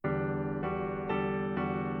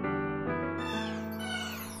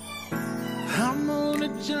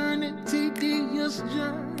journey, tedious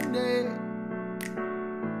journey,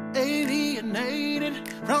 alienated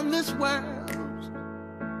from this world,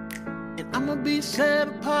 and I'm gonna be set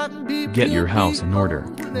apart and be Get Your House in Order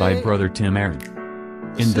by Brother Tim Aaron.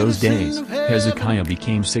 In those days, Hezekiah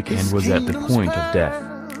became sick and was at the point of death.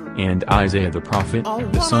 And Isaiah the prophet,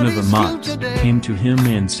 the son of Amoz, came to him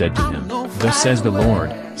and said to him, Thus says the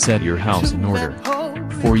Lord, set your house in order.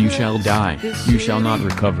 For you shall die, you shall not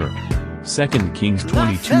recover. 2 Kings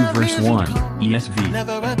 22 verse 1,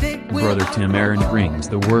 ESV. Brother Tim Aaron brings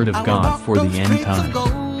the word of God for the end times.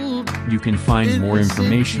 You can find more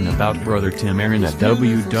information about Brother Tim Aaron at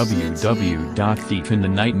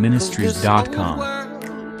www.thiefinthenightministries.com.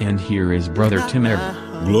 And here is Brother Tim Aaron.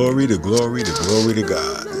 Glory to glory to glory to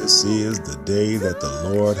God. This is the day that the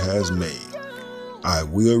Lord has made. I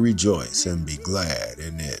will rejoice and be glad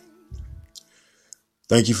in it.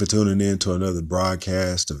 Thank you for tuning in to another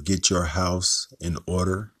broadcast of Get Your House in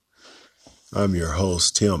Order. I'm your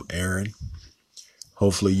host, Tim Aaron.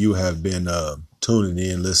 Hopefully you have been tuning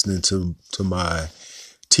in, listening to my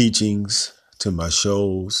teachings, to my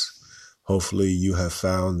shows. Hopefully you have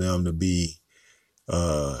found them to be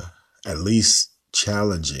at least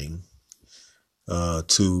challenging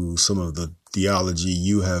to some of the theology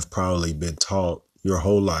you have probably been taught your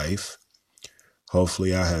whole life.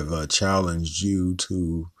 Hopefully I have challenged you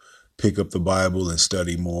to pick up the Bible and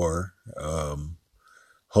study more.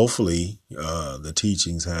 Hopefully the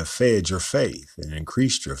teachings have fed your faith and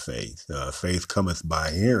increased your faith. Faith cometh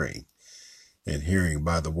by hearing, and hearing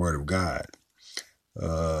by the word of God.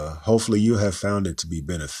 Hopefully you have found it to be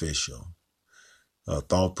beneficial,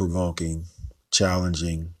 thought-provoking,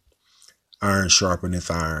 challenging, iron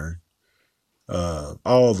sharpeneth iron,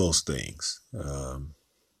 all those things.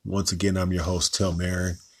 Once again, I'm your host, Tim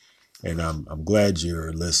Aaron, and I'm glad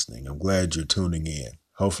you're listening. I'm glad you're tuning in.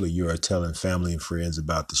 Hopefully you are telling family and friends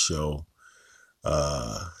about the show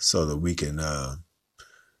so that we can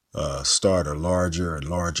start a larger and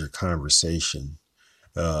larger conversation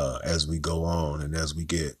as we go on and as we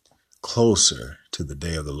get closer to the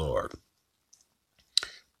day of the Lord.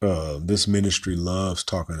 This ministry loves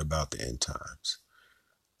talking about the end times.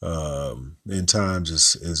 End times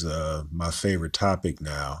is my favorite topic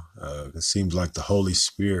now. It seems like the Holy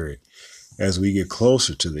Spirit, as we get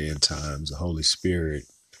closer to the end times, the Holy Spirit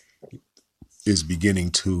is beginning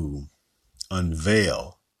to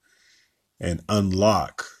unveil and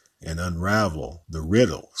unlock and unravel the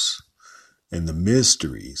riddles and the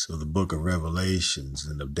mysteries of the book of Revelations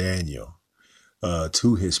and of Daniel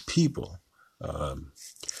to his people.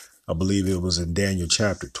 I believe it was in Daniel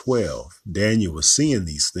chapter 12. Daniel was seeing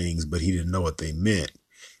these things, but he didn't know what they meant.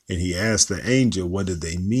 And he asked the angel, what did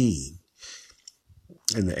they mean?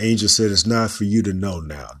 And the angel said, it's not for you to know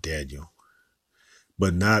now, Daniel,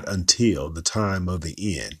 but not until the time of the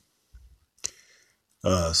end.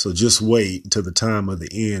 So just wait until the time of the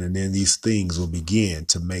end, and then these things will begin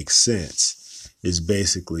to make sense, is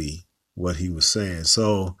basically what he was saying.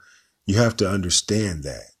 So you have to understand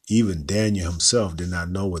that. Even Daniel himself did not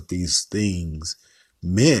know what these things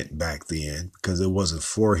meant back then because it wasn't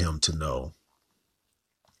for him to know.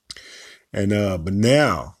 And but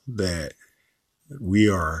now that we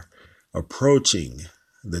are approaching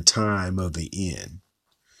the time of the end,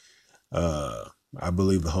 I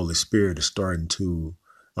believe the Holy Spirit is starting to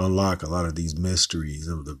unlock a lot of these mysteries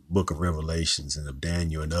of the book of Revelations and of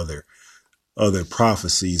Daniel and other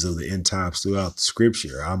prophecies of the end times throughout the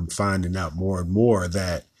scripture. I'm finding out more and more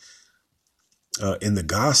that in the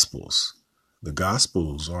Gospels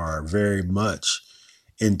are very much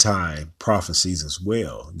end time prophecies as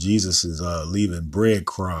well. Jesus is leaving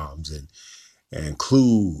breadcrumbs and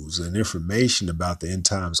clues and information about the end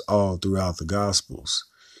times all throughout the Gospels.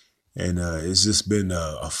 And it's just been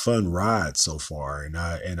a fun ride so far. And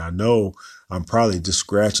I know I'm probably just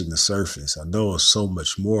scratching the surface. I know it's so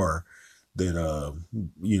much more than, I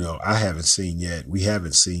haven't seen yet. We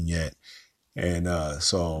haven't seen yet. And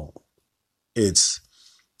so it's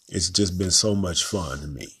just been so much fun to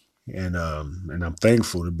me. And I'm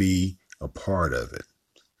thankful to be a part of it.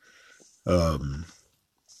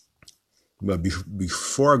 But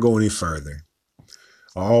before I go any further,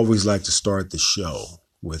 I always like to start the show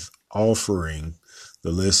with offering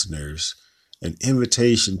the listeners an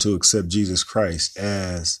invitation to accept Jesus Christ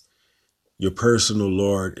as your personal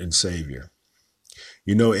Lord and Savior.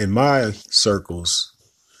 You know, in my circles,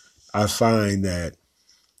 I find that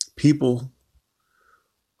people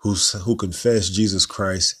who confess Jesus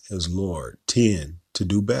Christ as Lord tend to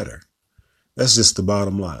do better. That's just the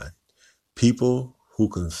bottom line. People who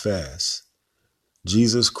confess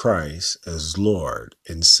Jesus Christ as Lord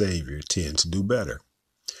and Savior tend to do better.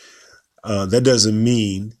 That doesn't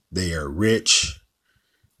mean they are rich,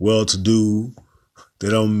 well-to-do. They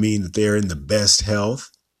don't mean that they're in the best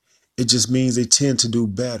health. It just means they tend to do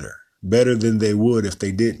better than they would if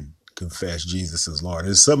they didn't confess Jesus as Lord.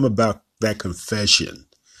 There's something about that confession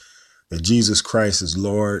that Jesus Christ is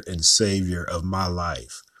Lord and Savior of my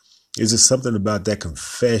life. Is there something about that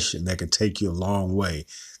confession that can take you a long way,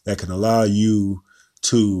 that can allow you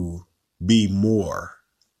to be more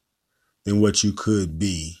than what you could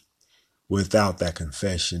be without that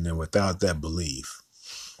confession and without that belief?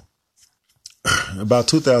 About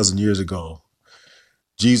 2,000 years ago,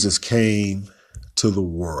 Jesus came to the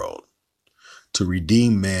world to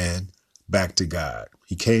redeem man back to God.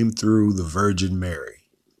 He came through the Virgin Mary,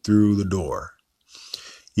 through the door.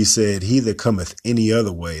 He said, he that cometh any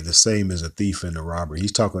other way, the same as a thief and a robber.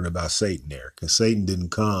 He's talking about Satan there, because Satan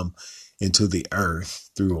didn't come into the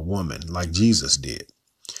earth through a woman like Jesus did.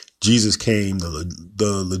 Jesus came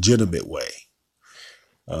the legitimate way,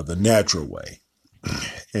 the natural way.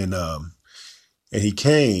 And he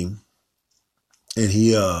came and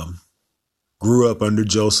he grew up under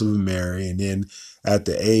Joseph and Mary. And then at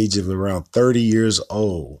the age of around 30 years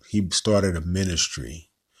old, he started a ministry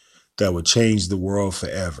that would change the world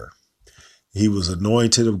forever. He was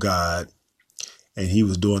anointed of God, and he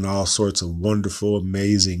was doing all sorts of wonderful,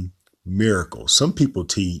 amazing miracles. Some people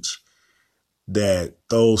teach that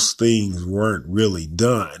those things weren't really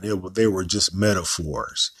done. They were just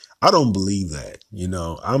metaphors. I don't believe that.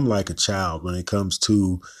 I'm like a child when it comes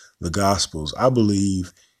to the Gospels. I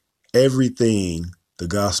believe everything the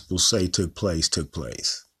Gospels say took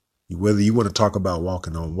place. Whether you want to talk about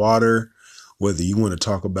walking on water, whether you want to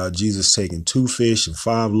talk about Jesus taking 2 fish and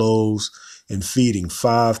 5 loaves and feeding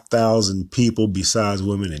 5,000 people besides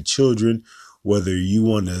women and children, whether you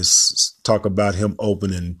want to talk about him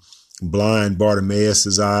opening blind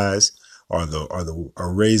Bartimaeus' eyes, or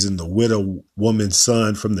raising the widow woman's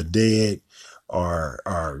son from the dead,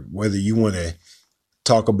 or whether you want to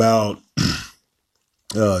talk about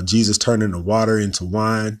Jesus turning the water into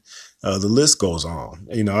wine, the list goes on.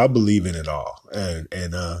 I believe in it all, and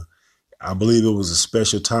I believe it was a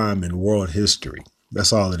special time in world history.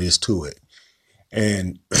 That's all it is to it.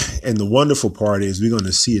 And the wonderful part is we're going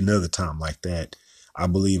to see another time like that, I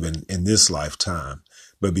believe, in this lifetime.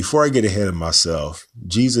 But before I get ahead of myself,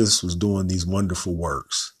 Jesus was doing these wonderful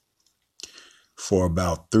works for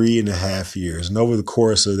about 3.5 years. And over the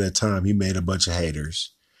course of that time, he made a bunch of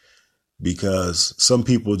haters, because some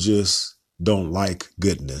people just don't like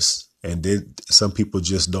goodness, and some people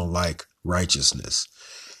just don't like righteousness.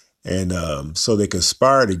 And so they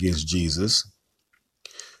conspired against Jesus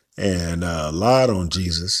and lied on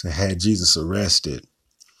Jesus and had Jesus arrested.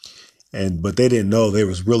 But they didn't know they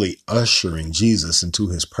was really ushering Jesus into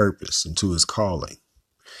his purpose, into his calling.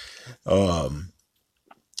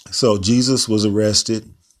 So Jesus was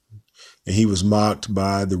arrested, and he was mocked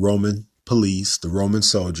by the Roman police, the Roman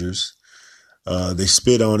soldiers. They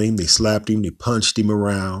spit on him, they slapped him, they punched him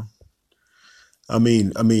around. I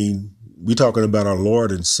mean, we're talking about our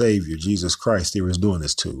Lord and Savior, Jesus Christ, they was doing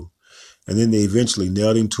this too. And then they eventually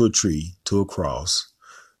nailed him to a tree, to a cross,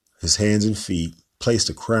 his hands and feet,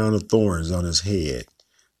 placed a crown of thorns on his head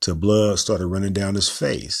till blood started running down his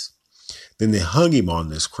face. Then they hung him on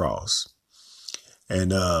this cross,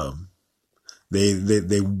 and they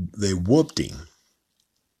whooped him.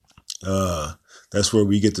 That's where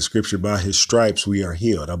we get the scripture, by his stripes we are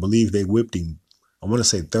healed. I believe they whipped him, I want to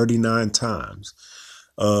say 39 times.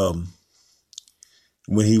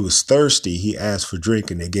 When he was thirsty, he asked for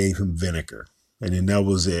drink, and they gave him vinegar. And then that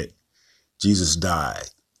was it. Jesus died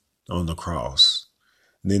on the cross.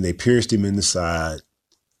 And then they pierced him in the side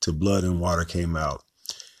till blood and water came out.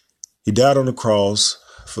 He died on the cross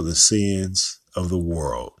for the sins of the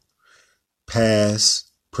world,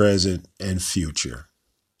 past, present, and future.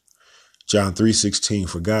 John 3:16,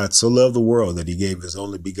 for God so loved the world that he gave his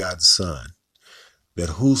only begotten Son, that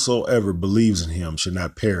whosoever believes in him should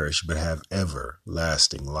not perish, but have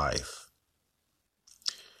everlasting life.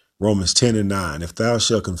 Romans 10:9, if thou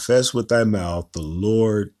shalt confess with thy mouth the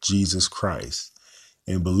Lord Jesus Christ,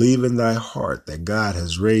 and believe in thy heart that God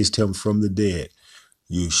has raised him from the dead,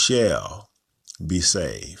 you shall be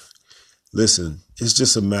saved. Listen, it's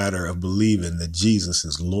just a matter of believing that Jesus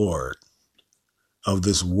is Lord of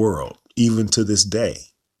this world, even to this day.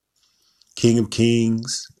 King of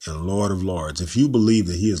Kings and Lord of Lords. If you believe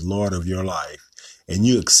that he is Lord of your life, and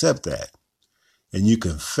you accept that, and you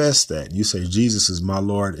confess that, and you say, Jesus is my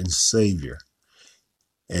Lord and Savior,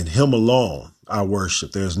 and him alone I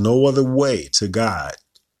worship. There's no other way to God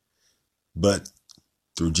but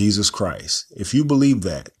through Jesus Christ. If you believe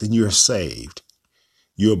that, then you're saved.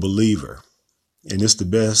 You're a believer. And it's the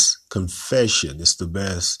best confession. It's the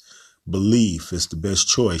best belief. It's the best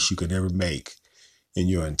choice you can ever make in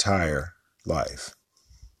your entire life.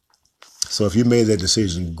 So if you made that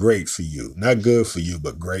decision, great for you. Not good for you,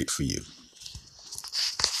 but great for you.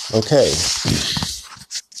 Okay.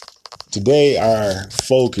 Today, our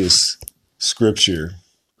focus scripture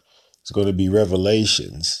is going to be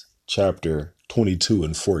Revelations chapter 22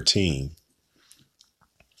 and 14.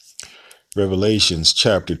 Revelations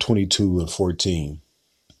chapter 22 and 14.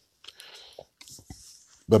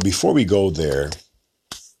 But before we go there,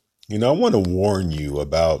 I want to warn you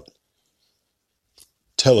about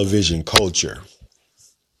television culture.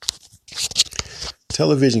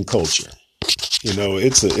 Television culture.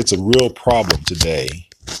 It's a real problem today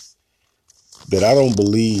that I don't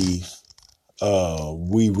believe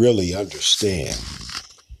we really understand.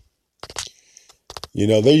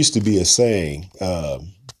 There used to be a saying,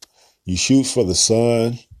 you shoot for the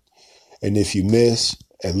sun, and if you miss,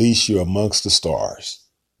 at least you're amongst the stars,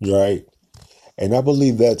 right? And I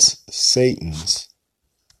believe that's Satan's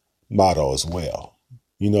motto as well.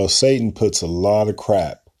 Satan puts a lot of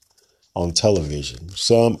crap on television,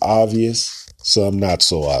 some obvious, some not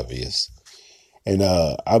so obvious. And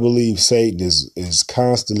I believe Satan is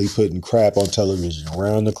constantly putting crap on television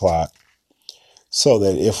around the clock so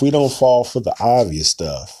that if we don't fall for the obvious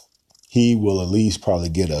stuff, he will at least probably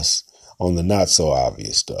get us on the not so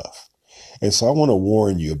obvious stuff. And so I want to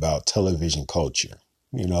warn you about television culture.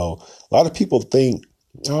 A lot of people think,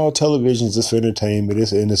 television is just for entertainment.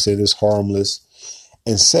 It's innocent. It's harmless.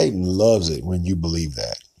 And Satan loves it when you believe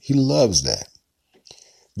that. He loves that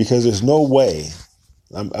because there's no way.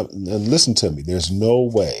 And listen to me. There's no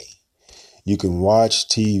way you can watch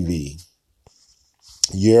TV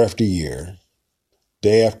year after year,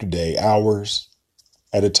 day after day, hours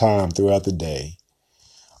at a time throughout the day.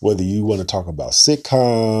 Whether you want to talk about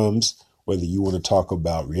sitcoms, whether you want to talk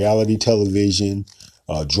about reality television,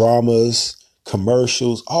 dramas,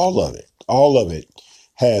 commercials, all of it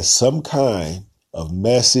has some kind of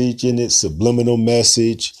message in it, subliminal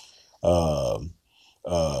message,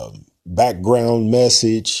 background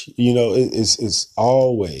message. It's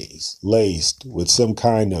always laced with some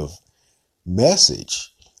kind of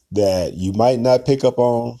message that you might not pick up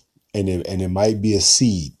on, and it might be a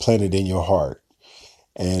seed planted in your heart.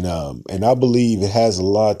 And I believe it has a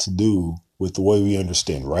lot to do with the way we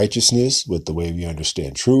understand righteousness, with the way we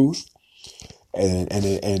understand truth.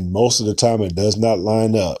 And most of the time it does not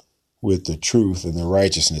line up with the truth and the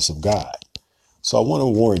righteousness of God. So I want to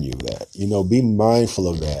warn you that, be mindful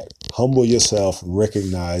of that. Humble yourself and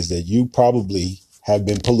recognize that you probably have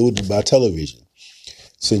been polluted by television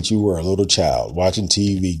since you were a little child, watching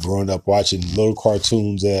TV, growing up watching little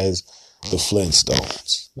cartoons as the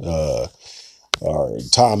Flintstones, or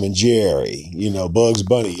Tom and Jerry, Bugs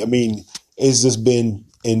Bunny. I mean, it's just been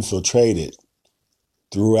infiltrated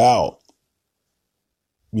throughout,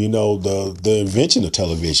 the invention of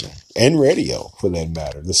television and radio, for that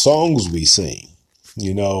matter. The songs we sing,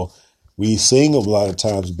 we sing them a lot of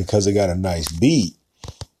times because they got a nice beat,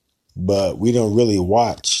 but we don't really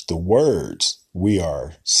watch the words we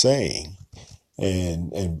are saying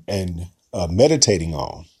and meditating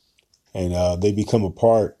on. And they become a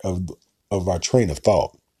part of our train of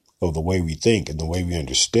thought, of the way we think and the way we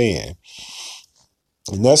understand.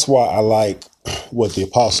 And that's why I like what the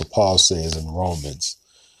Apostle Paul says in Romans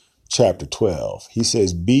chapter 12. He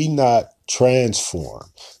says, be not transformed.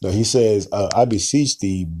 No, he says, I beseech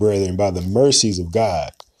thee, brethren, by the mercies of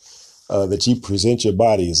God, that ye present your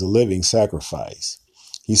body as a living sacrifice.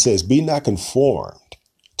 He says, be not conformed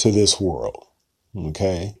to this world.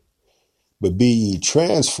 Okay. But be ye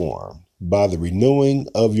transformed by the renewing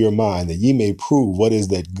of your mind, that ye may prove what is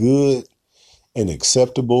that good and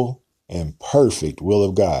acceptable and perfect will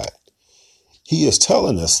of God. He is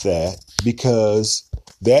telling us that because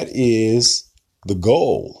that is the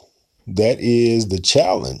goal. That is the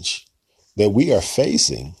challenge that we are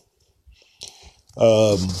facing.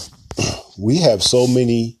 We have so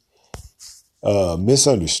many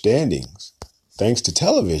misunderstandings thanks to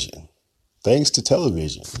television.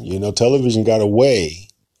 Television got a way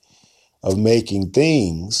of making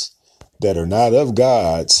things that are not of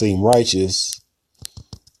God seem righteous,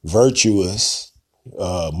 virtuous,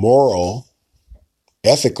 moral,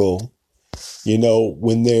 ethical,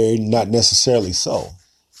 when they're not necessarily so.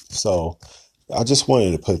 So I just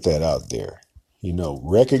wanted to put that out there.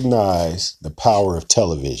 Recognize the power of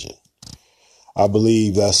television. I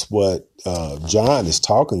believe that's what John is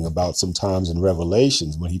talking about sometimes in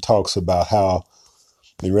Revelations, when he talks about how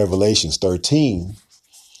in Revelations 13,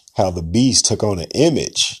 how the beast took on an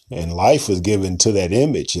image and life was given to that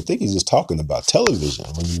image. I think he's just talking about television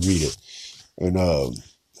when you read it. And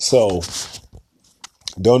so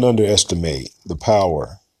don't underestimate the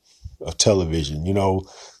power of television. You know,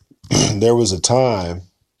 there was a time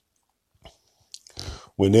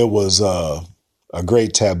when it was a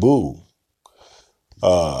great taboo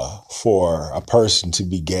for a person to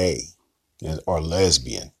be gay or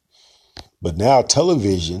lesbian. But now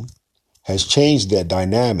television has changed that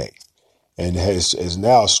dynamic and is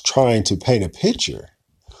now trying to paint a picture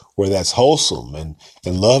where that's wholesome and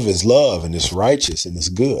love is love and it's righteous and it's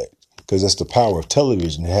good, because that's the power of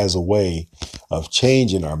television. It has a way of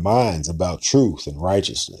changing our minds about truth and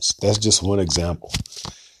righteousness. That's just one example.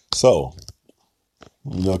 So,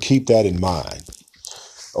 keep that in mind.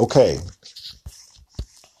 Okay.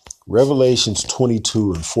 Revelations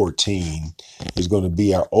 22 and 14 is going to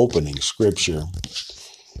be our opening scripture.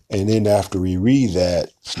 And then after we read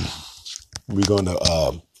that, we're going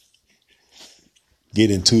to get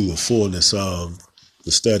into the fullness of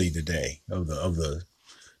the study today, of the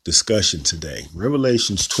discussion today.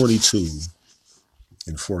 Revelations 22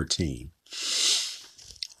 and 14.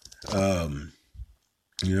 And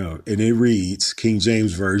it reads, King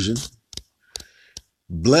James Version,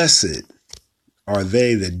 "Blessed are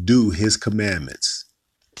they that do his commandments,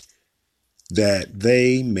 that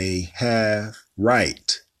they may have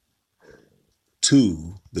right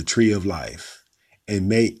to the tree of life, and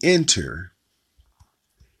may enter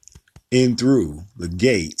in through the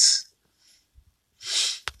gates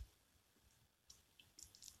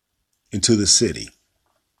into the city."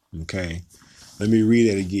 Okay, let me read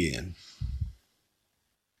it again.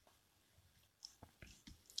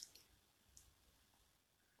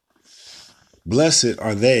 Blessed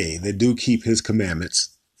are they that do keep his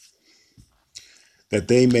commandments, that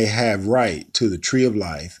they may have right to the tree of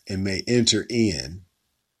life and may enter in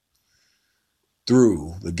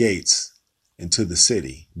through the gates into the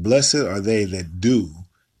city. Blessed are they that do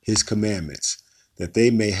his commandments, that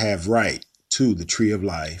they may have right to the tree of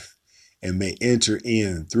life and may enter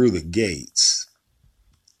in through the gates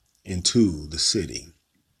into the city.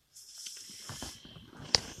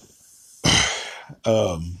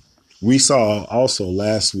 We saw also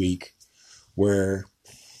last week where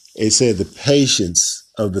it said the patience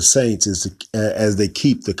of the saints is as they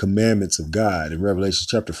keep the commandments of God in Revelation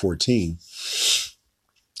chapter 14.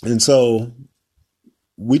 And so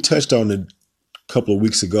we touched on it a couple of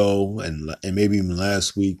weeks ago and maybe even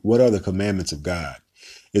last week. What are the commandments of God?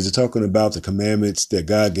 Is it talking about the commandments that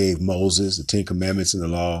God gave Moses, the 10 commandments in the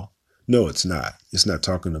law? No, it's not. It's not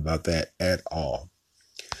talking about that at all.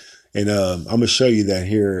 And I'm going to show you that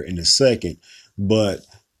here in a second. But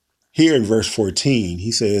here in verse 14,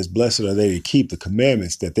 he says, blessed are they that keep the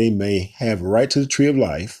commandments, that they may have a right to the tree of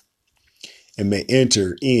life and may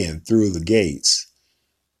enter in through the gates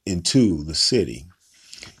into the city.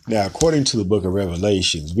 Now, according to the book of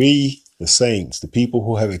Revelations, we, the saints, the people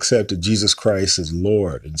who have accepted Jesus Christ as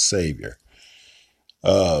Lord and Savior,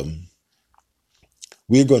 we're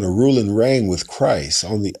going to rule and reign with Christ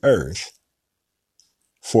on the earth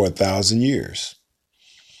for 1,000 years.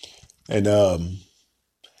 And the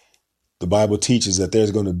Bible teaches that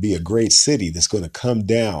there's going to be a great city that's going to come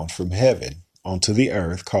down from heaven onto the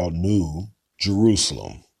earth called New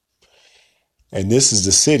Jerusalem. And this is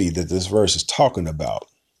the city that this verse is talking about.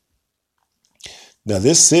 Now,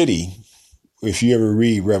 this city, if you ever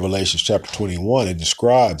read Revelation chapter 21, it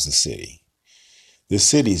describes the city. This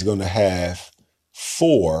city is going to have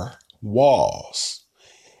 4 walls.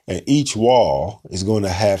 And each wall is going to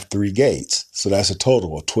have 3 gates. So that's a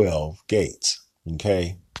total of 12 gates.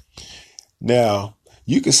 Okay. Now,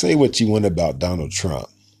 you can say what you want about Donald Trump.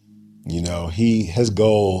 His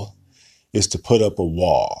goal is to put up a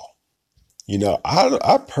wall.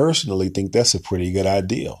 I personally think that's a pretty good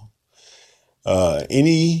idea.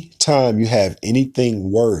 Anytime you have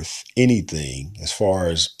anything worth anything as far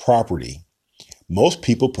as property, most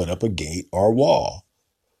people put up a gate or a wall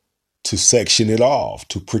to section it off,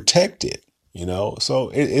 to protect it, so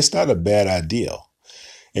it's not a bad idea,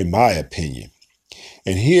 in my opinion.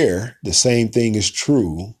 And here, the same thing is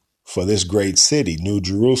true for this great city, New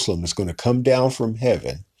Jerusalem. It's going to come down from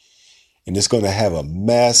heaven, and it's going to have a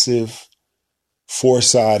massive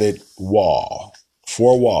 4-sided wall,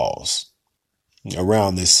 4 walls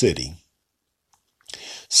around this city.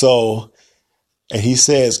 So, and he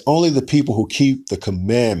says, only the people who keep the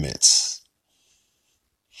commandments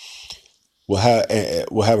will have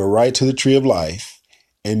a right to the tree of life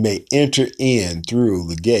and may enter in through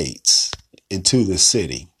the gates into the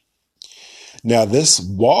city. Now, this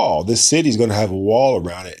city is going to have a wall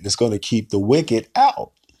around it, and it's going to keep the wicked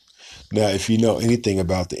out. Now, if you know anything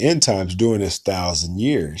about the end times during this 1,000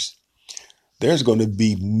 years, there's going to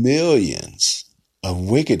be millions of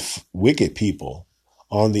wicked people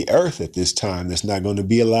on the earth at this time that's not going to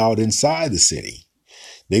be allowed inside the city.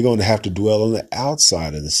 They're going to have to dwell on the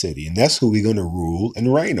outside of the city. And that's who we're going to rule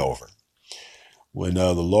and reign over. When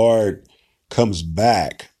the Lord comes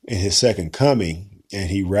back in his second coming and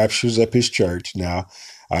he raptures up his church. Now,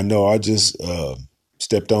 I know I just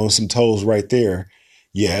stepped on some toes right there.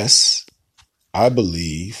 Yes, I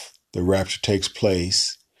believe the rapture takes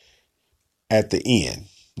place at the end,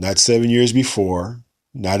 not 7 years before,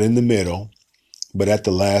 not in the middle, but at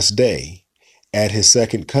the last day, at his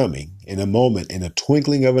second coming, in a moment, in a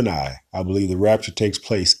twinkling of an eye. I believe the rapture takes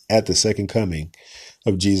place at the second coming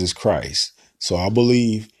of Jesus Christ. So I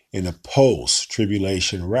believe in a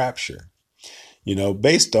post-tribulation rapture,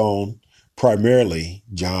 based on primarily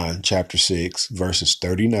John chapter 6, verses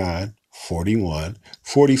 39, 41,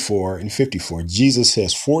 44, and 54. Jesus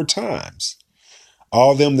says 4 times,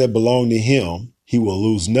 all them that belong to him, he will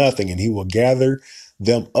lose nothing, and he will gather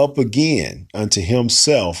them up again unto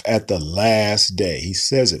himself at the last day. He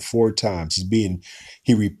says it 4 times.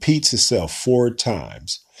 He repeats himself 4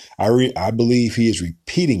 times. I believe he is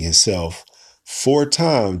repeating himself 4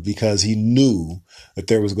 times because he knew that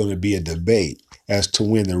there was going to be a debate as to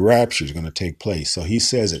when the rapture is going to take place. So he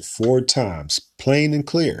says it 4 times, plain and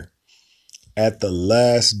clear. At the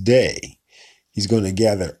last day, he's going to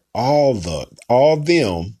gather all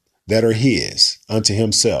them that are his unto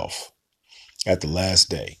himself at the last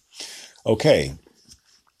day. Okay,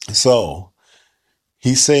 so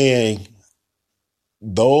he's saying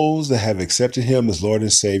those that have accepted him as Lord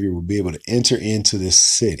and Savior will be able to enter into this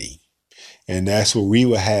city. And that's where we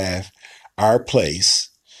will have our place.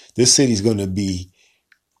 This city is going to be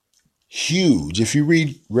huge. If you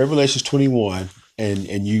read Revelation 21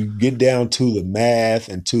 and you get down to the math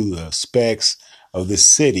and to the specs of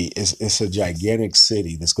this city, it's a gigantic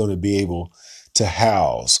city that's going to be able to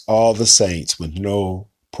house all the saints with no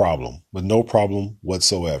problem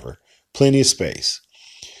whatsoever. Plenty of space.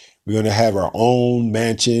 We're going to have our own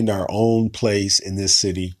mansion, our own place in this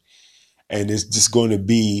city. And it's just going to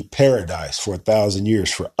be paradise for 1,000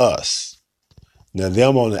 years for us. Now,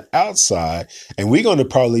 them on the outside, and we're going to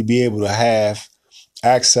probably be able to have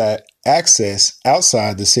access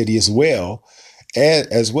outside the city as well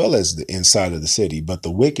as the inside of the city. But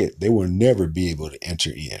the wicked, they will never be able to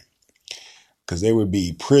enter in because they would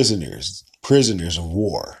be prisoners of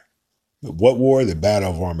war. What war? The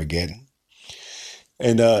Battle of Armageddon.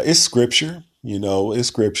 And it's scripture, it's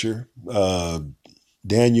scripture.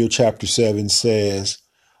 Daniel chapter 7 says,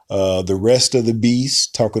 the rest of the beasts,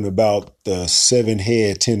 talking about the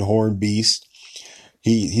 7-head, 10-horn beast.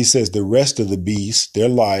 He says the rest of the beasts, their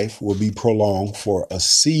life will be prolonged for a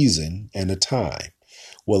season and a time.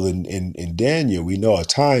 Well, in Daniel, we know a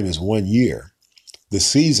time is 1 year. The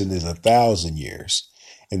season is 1,000 years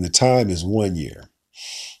and the time is 1 year.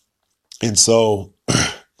 And so,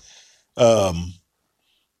 the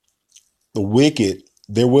wicked,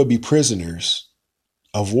 there will be prisoners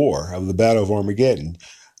of war, of the Battle of Armageddon.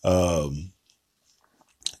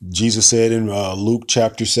 Jesus said in Luke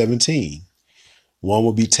chapter 17, one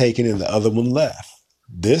will be taken and the other one left.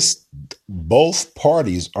 Both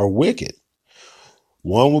parties are wicked.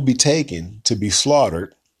 One will be taken to be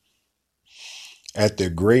slaughtered at the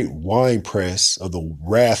great winepress of the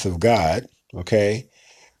wrath of God. Okay.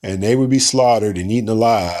 And they would be slaughtered and eaten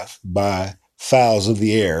alive by fowls of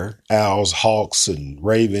the air, owls, hawks, and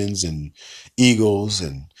ravens, and eagles,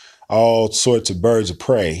 and all sorts of birds of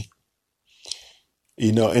prey,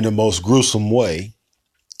 in the most gruesome way.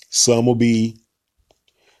 Some will be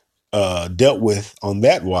dealt with on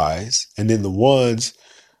that wise. And then the ones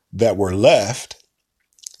that were left,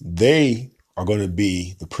 they are going to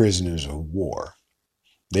be the prisoners of war.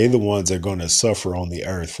 They're the ones that are going to suffer on the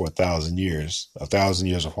earth for 1,000 years, 1,000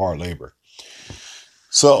 years of hard labor.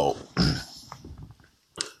 So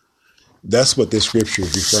that's what this scripture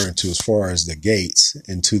is referring to as far as the gates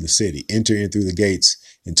into the city. Enter in through the gates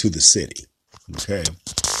into the city. Okay.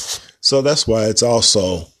 So that's why it's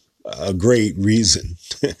also a great reason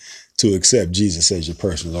to accept Jesus as your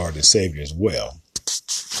personal Lord and Savior as well.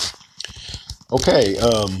 Okay.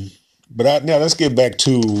 But now let's get back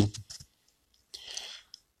to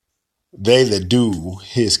they that do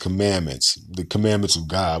his commandments, the commandments of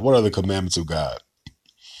God. What are the commandments of God?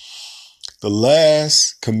 The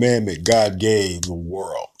last commandment God gave the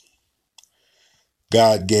world,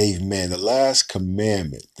 God gave man, the last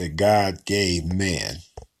commandment that God gave man,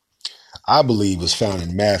 I believe was found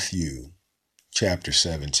in Matthew chapter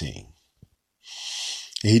 17.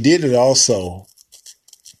 He did it also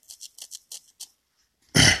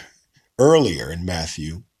earlier in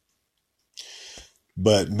Matthew,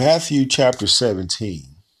 but Matthew chapter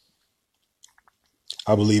 17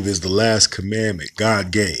 I believe is the last commandment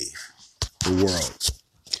God gave the world.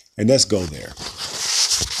 And let's go there.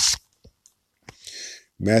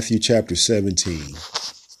 Matthew chapter 17.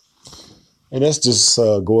 And let's just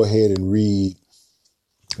go ahead and read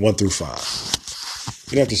 1 through 5.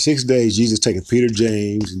 And after 6 days, Jesus taketh Peter,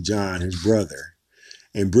 James, and John, his brother,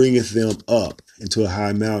 and bringeth them up into a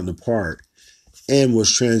high mountain apart, and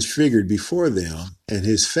was transfigured before them, and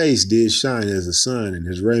his face did shine as the sun, and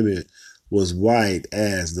his raiment was white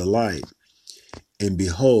as the light. And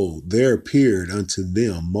behold, there appeared unto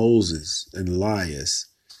them Moses and Elias,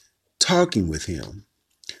 talking with him.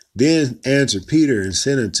 Then answered Peter and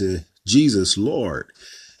said unto Jesus, Lord,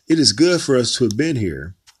 it is good for us to have been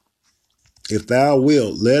here. If thou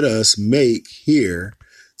wilt, let us make here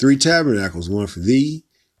 3 tabernacles, one for thee,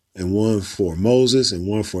 and one for Moses, and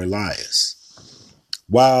one for Elias.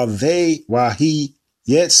 While he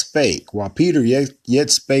yet spake, while Peter yet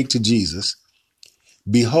spake to Jesus,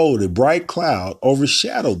 behold, a bright cloud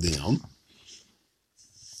overshadowed them,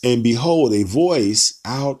 and behold, a voice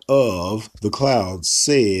out of the cloud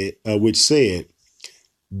said, which said,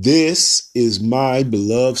 This is my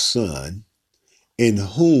beloved Son, in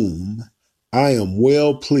whom I am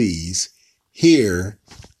well pleased. Hear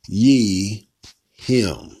ye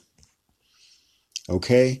him.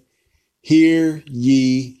 Okay? Hear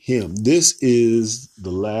ye him. This is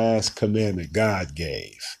the last commandment God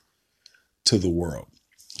gave to the world.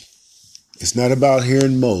 It's not about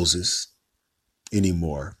hearing Moses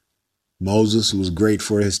anymore. Moses was great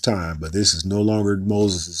for his time, but this is no longer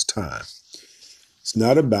Moses' time. It's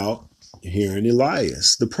not about hearing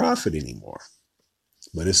Elias, the prophet, anymore,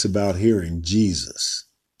 but it's about hearing Jesus,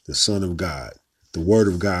 the Son of God, the Word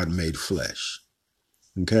of God made flesh.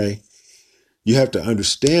 Okay? You have to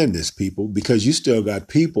understand this, people, because you still got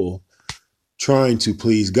people trying to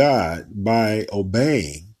please God by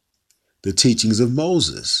obeying the teachings of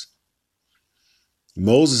Moses.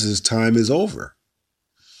 Moses' time is over.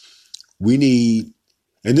 We need,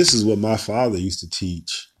 and this is what my father used to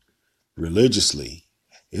teach religiously.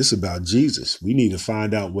 It's about Jesus. We need to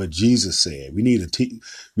find out what Jesus said. We need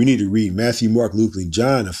to read Matthew, Mark, Luke, and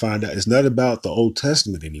John to find out. It's not about the Old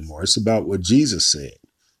Testament anymore. It's about what Jesus said.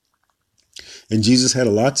 And Jesus had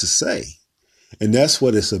a lot to say. And that's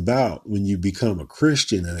what it's about when you become a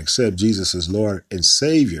Christian and accept Jesus as Lord and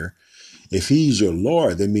Savior. If he's your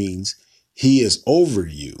Lord, that means he is over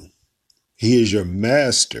you. He is your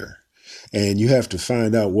master. And you have to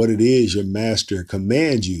find out what it is your master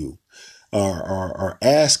commands you or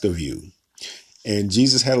ask of you. And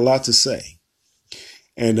Jesus had a lot to say.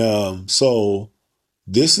 And so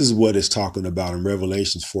this is what it's talking about in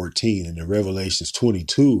Revelations 14 and in Revelations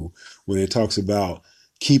 22, when it talks about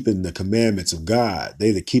keeping the commandments of God.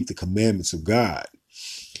 They that keep the commandments of God.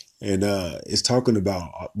 And it's talking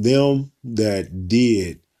about them that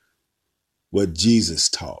did what Jesus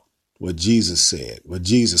taught, what Jesus said, what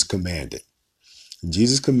Jesus commanded. And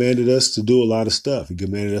Jesus commanded us to do a lot of stuff. He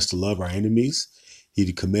commanded us to love our enemies.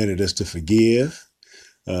 He commanded us to forgive.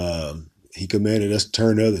 He commanded us to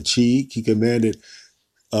turn the other cheek. He commanded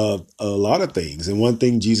a lot of things. And one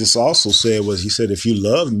thing Jesus also said was, he said, if you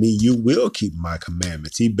love me, you will keep my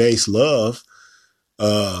commandments. He based love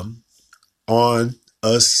on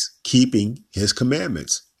us keeping his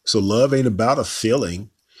commandments. So love ain't about a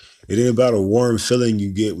feeling. It ain't about a warm feeling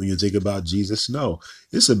you get when you think about Jesus. No,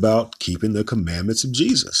 it's about keeping the commandments of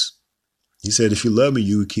Jesus. He said, if you love me,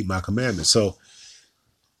 you would keep my commandments. So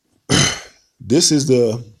this is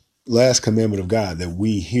the last commandment of God, that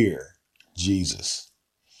we hear Jesus.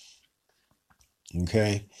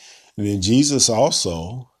 Okay. And then Jesus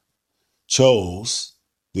also chose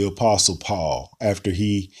the Apostle Paul. After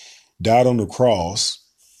he died on the cross,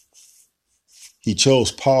 he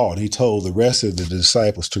chose Paul, and he told the rest of the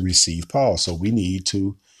disciples to receive Paul. So we need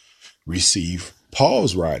to receive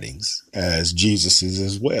Paul's writings as Jesus is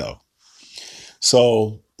as well.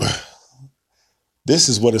 So this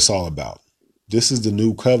is what it's all about. This is the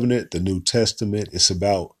new covenant, the New Testament. It's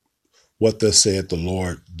about what thus said the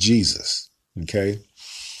Lord Jesus. Okay.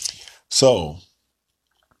 So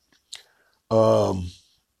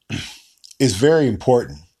it's very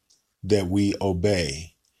important that we obey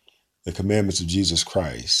the commandments of Jesus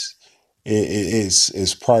Christ.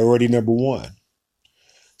 It's priority number one.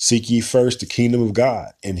 Seek ye first the kingdom of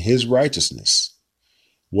God and his righteousness.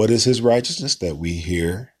 What is his righteousness? That we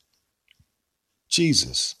hear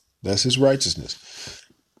Jesus. That's his righteousness.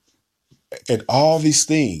 And all these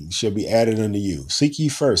things shall be added unto you. Seek ye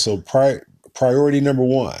first. So priority number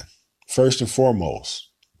one, first and foremost,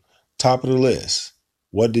 top of the list.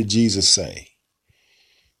 What did Jesus say?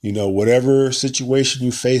 You know, whatever situation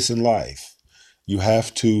you face in life, you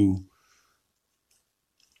have to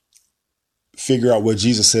figure out what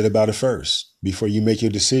Jesus said about it first before you make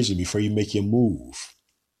your decision, before you make your move.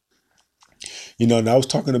 And I was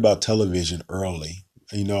talking about television early.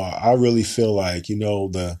 I really feel like,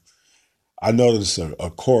 I noticed a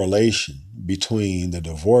correlation between the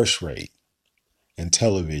divorce rate and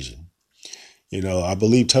television. I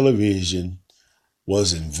believe television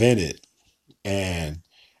was invented and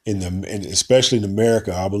and especially in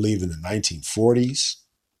America, I believe in the 1940s,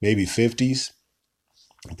 maybe 50s,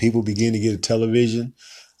 people began to get a television.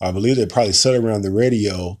 I believe they probably sat around the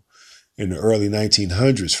radio in the early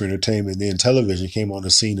 1900s for entertainment. Then television came on the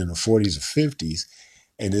scene in the 40s or 50s.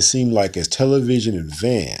 And it seemed like as television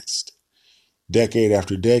advanced, decade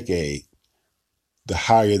after decade, the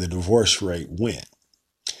higher the divorce rate went.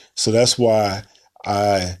 So that's why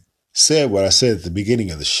I said what I said at the beginning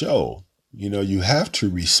of the show. You have to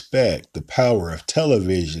respect the power of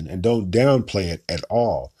television and don't downplay it at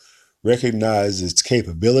all. Recognize its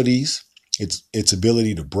capabilities, its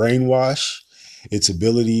ability to brainwash, its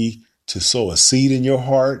ability to sow a seed in your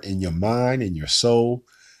heart, in your mind, in your soul,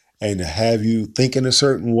 and to have you think in a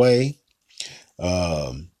certain way.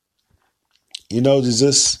 There's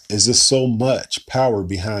just so much power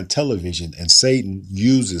behind television, and Satan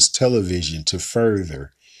uses television to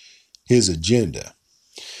further his agenda.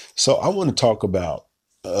 So I want to talk about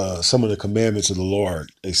some of the commandments of the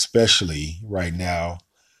Lord, especially right now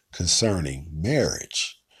concerning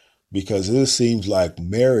marriage, because it seems like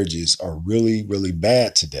marriages are really, really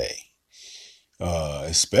bad today,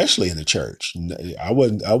 especially in the church. I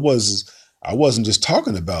wasn't just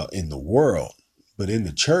talking about in the world, but in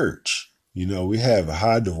the church. We have a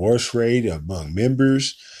high divorce rate among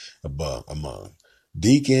members, among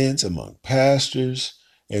deacons, among pastors,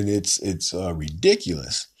 and it's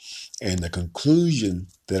ridiculous. And the conclusion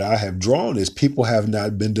that I have drawn is people have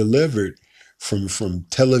not been delivered from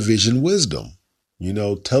television wisdom.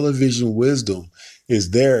 Television wisdom is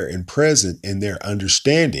there and present in their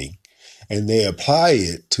understanding, and they apply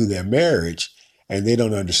it to their marriage, and they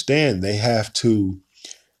don't understand. They have to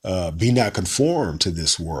be not conformed to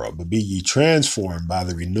this world, but be ye transformed by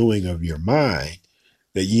the renewing of your mind,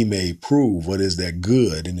 that ye may prove what is that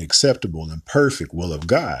good and acceptable and perfect will of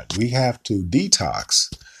God. We have to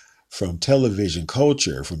detox from television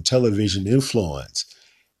culture, from television influence,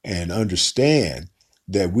 and understand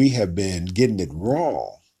that we have been getting it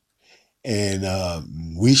wrong. And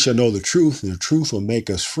we shall know the truth, and the truth will make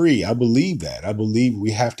us free. I believe that. I believe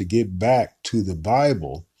we have to get back to the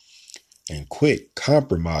Bible and quit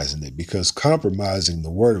compromising it, because compromising the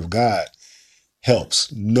word of God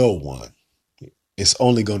helps no one. It's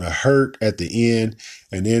only going to hurt at the end,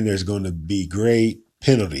 and then there's going to be great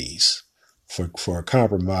penalties for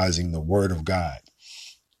compromising the word of God.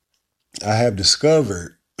 I have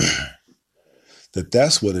discovered that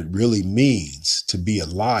that's what it really means to be a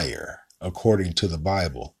liar, according to the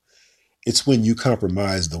Bible. It's when you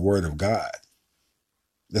compromise the word of God.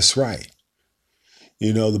 That's right.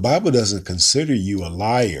 The Bible doesn't consider you a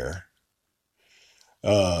liar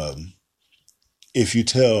if you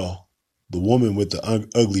tell the woman with the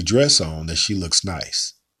ugly dress on that she looks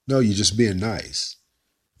nice. No, you're just being nice.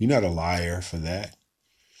 You're not a liar for that.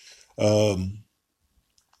 The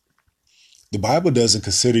Bible doesn't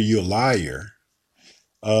consider you a liar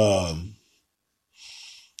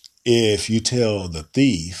if you tell the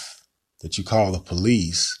thief that you call the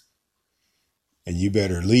police and you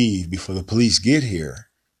better leave before the police get here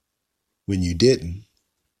when you didn't.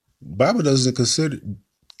 The Bible doesn't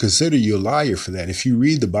consider you a liar for that. If you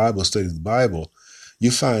read the Bible, study the Bible, you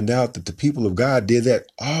find out that the people of God did that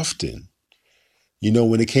often.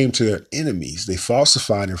 When it came to their enemies, they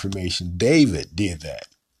falsified information. David did that.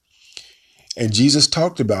 And Jesus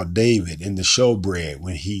talked about David in the showbread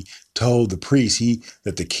when he told the priest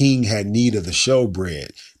that the king had need of the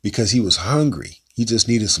showbread because he was hungry. He just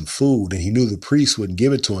needed some food, and he knew the priest wouldn't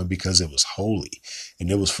give it to him because it was holy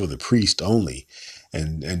and it was for the priest only.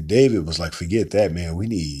 And David was like, forget that, man. We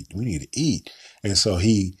need to eat. And so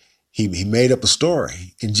he made up a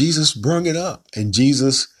story, and Jesus brung it up, and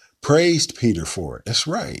Jesus praised Peter for it. That's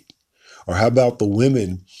right. Or how about the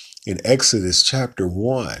women in Exodus chapter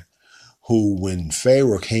 1, who, when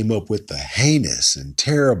Pharaoh came up with the heinous and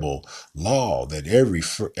terrible law that every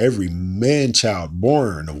man child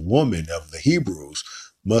born of woman of the Hebrews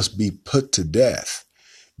must be put to death,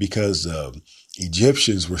 because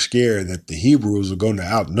Egyptians were scared that the Hebrews were going to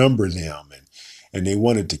outnumber them, and they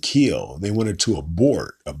wanted to kill. They wanted to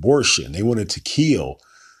abortion. They wanted to kill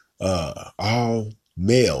all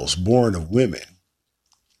males born of women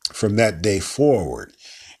from that day forward.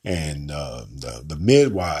 And the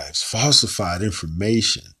midwives falsified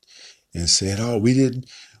information and said, "Oh,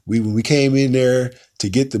 when we came in there to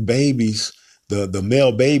get the babies, the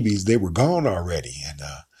male babies, they were gone already. And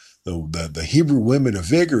the Hebrew women are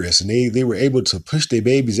vigorous, and they were able to push their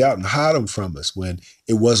babies out and hide them from us when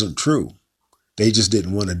it wasn't true. They just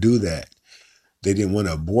didn't want to do that. They didn't want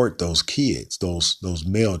to abort those kids, those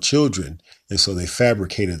male children. And so they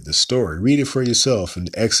fabricated the story. Read it for yourself in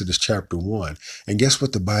Exodus chapter 1. And guess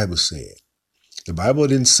what the Bible said? The Bible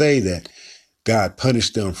didn't say that God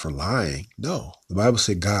punished them for lying. No, the Bible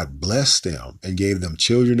said God blessed them and gave them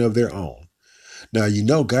children of their own. Now, you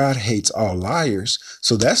know, God hates all liars.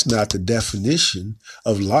 So that's not the definition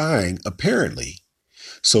of lying, apparently.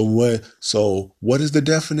 So what is the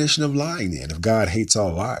definition of lying then? If God hates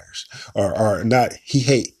all liars, or not, he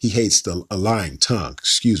hates a lying tongue.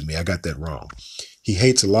 Excuse me, I got that wrong. He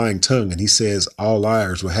hates a lying tongue, and he says all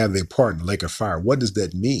liars will have their part in the lake of fire. What does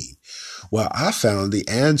that mean? Well, I found the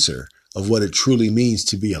answer of what it truly means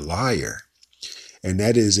to be a liar, and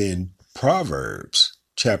that is in Proverbs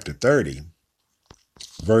chapter 30,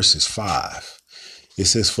 verses 5. It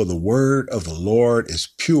says, "For the word of the Lord is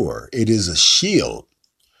pure; it is a shield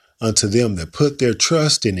unto them that put their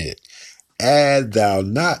trust in it. Add thou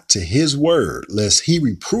not to his word, lest he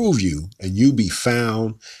reprove you, and you be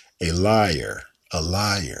found a liar." A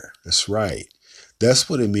liar. That's right. That's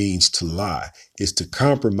what it means to lie, is to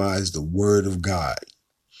compromise the word of God.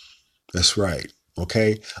 That's right.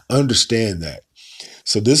 Okay. Understand that.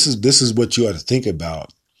 So this is what you ought to think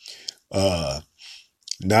about.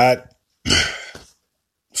 Not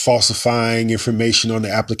falsifying information on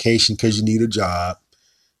the application because you need a job.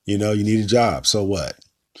 You know, you need a job. So what?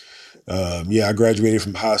 Yeah, I graduated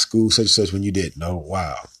from high school, such and such, when you didn't. Oh,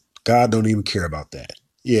 wow. God don't even care about that.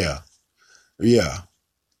 Yeah.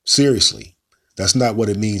 Seriously. That's not what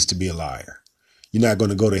it means to be a liar. You're not going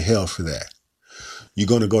to go to hell for that. You're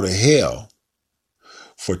going to go to hell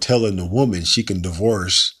for telling the woman she can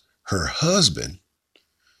divorce her husband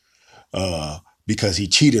because he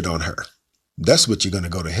cheated on her. That's what you're going to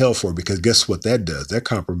go to hell for, because guess what that does? That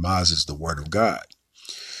compromises the word of God.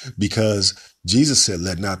 Because Jesus said,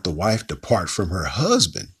 "Let not the wife depart from her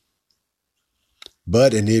husband.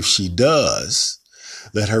 But, and if she does,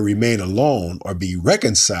 let her remain alone or be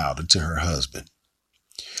reconciled unto her husband."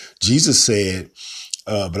 Jesus said,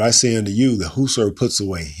 "But I say unto you that whosoever puts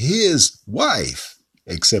away his wife,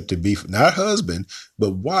 except to be not husband,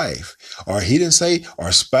 but wife," or he didn't say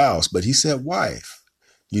or spouse, but he said wife.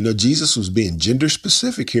 You know, Jesus was being gender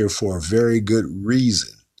specific here for a very good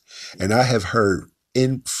reason. And I have heard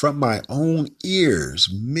from my own ears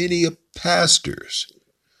many pastors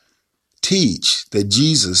teach that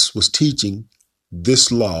Jesus was teaching this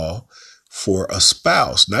law for a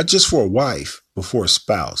spouse, not just for a wife, but for a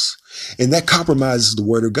spouse. And that compromises the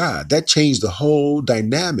word of God. That changed the whole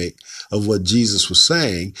dynamic of what Jesus was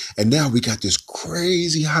saying. And now we got this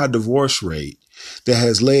crazy high divorce rate that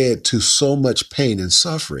has led to so much pain and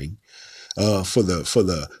suffering for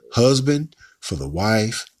the husband, for the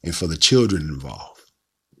wife, and for the children involved.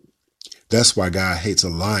 That's why God hates a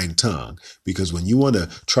lying tongue, because when you want to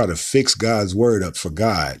try to fix God's word up for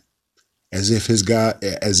God, as if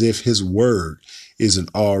his word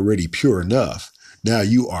isn't already pure enough, now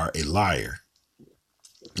you are a liar.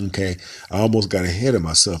 Okay. I almost got ahead of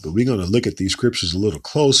myself, but we're going to look at these scriptures a little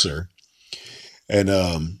closer, and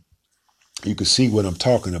you can see what I'm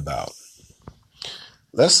talking about.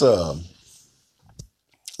 Let's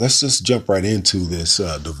just jump right into this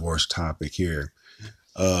divorce topic here.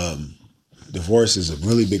 Divorce is a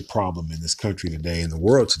really big problem in this country today, in the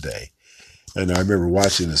world today. And I remember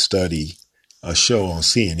watching a show on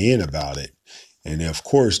CNN about it. And of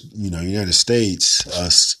course, you know, United States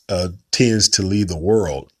tends to lead the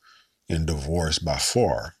world in divorce by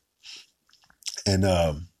far. And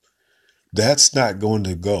that's not going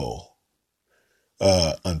to go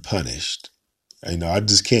unpunished. You know, I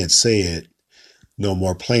just can't say it no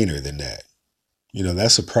more plainer than that. You know,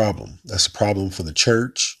 that's a problem. That's a problem for the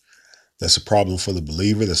church. That's a problem for the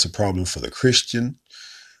believer. That's a problem for the Christian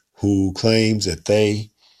who claims that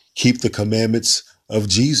they keep the commandments of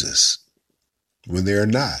Jesus when they're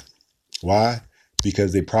not. Why?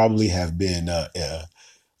 Because they probably have been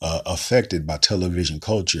affected by television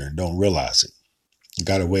culture and don't realize it. You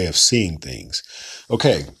got a way of seeing things.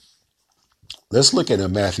 Okay, let's look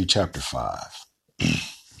at Matthew chapter 5,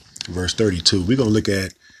 verse 32. We're going to look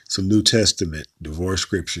at some New Testament divorce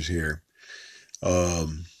scriptures here.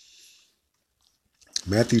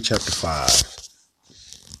 Matthew chapter 5,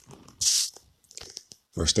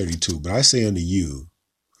 verse 32. "But I say unto you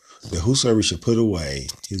that whosoever shall put away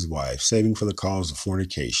his wife, saving for the cause of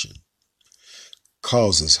fornication,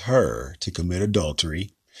 causes her to commit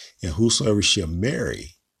adultery, and whosoever shall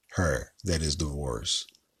marry her that is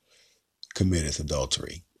divorced, committeth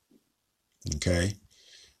adultery." Okay.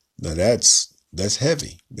 Now that's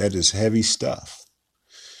heavy. That is heavy stuff.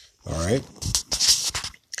 All right.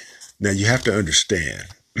 Now you have to understand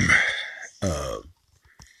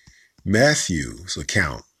Matthew's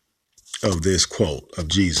account of this quote of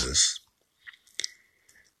Jesus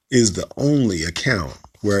is the only account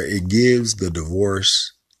where it gives the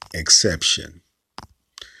divorce exception.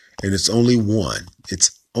 And it's only one.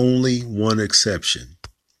 It's only one exception.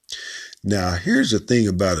 Now, here's the thing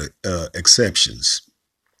about exceptions.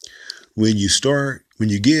 When you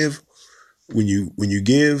give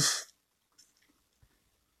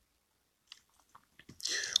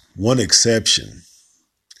one exception,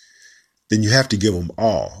 then you have to give them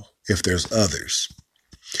all if there's others.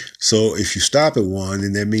 So if you stop at one,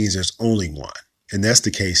 then that means there's only one. And that's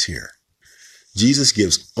the case here. Jesus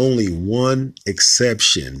gives only one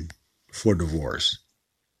exception for divorce.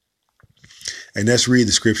 And let's read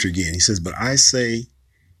the scripture again. He says, "But I say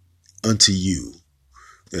unto you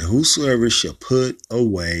that whosoever shall put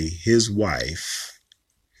away his wife,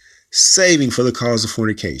 saving for the cause of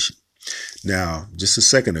fornication." Now, just a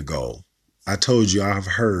second ago, I told you I've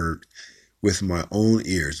heard with my own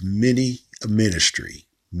ears many a ministry,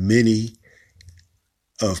 many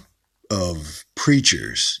of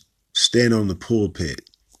preachers stand on the pulpit,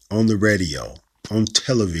 on the radio, on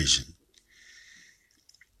television,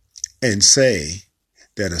 and say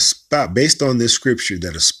that a spouse, based on this scripture,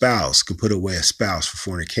 that a spouse can put away a spouse for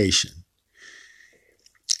fornication.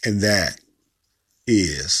 And that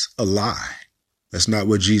is a lie. That's not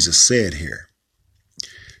what Jesus said here.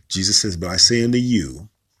 Jesus says, "But I say unto you,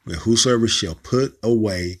 that whosoever shall put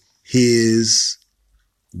away his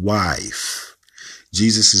wife."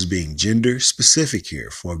 Jesus is being gender specific here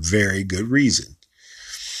for a very good reason.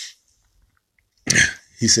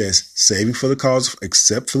 He says, saving for the cause,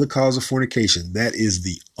 except for the cause of fornication. That is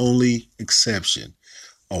the only exception.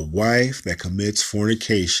 A wife that commits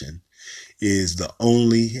fornication is the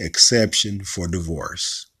only exception for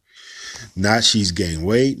divorce. Not she's gained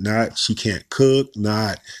weight, not she can't cook,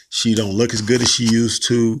 not she don't look as good as she used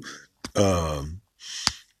to.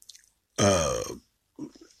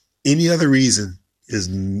 Any other reason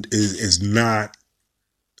is not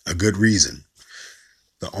a good reason.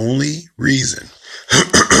 The only reason,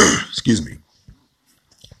 excuse me,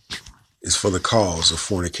 is for the cause of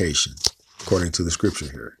fornication, according to the scripture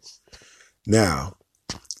here. Now,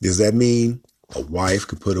 does that mean a wife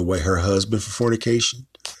could put away her husband for fornication?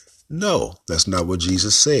 No, that's not what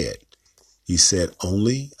Jesus said. He said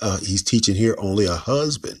he's teaching here only a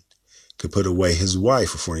husband could put away his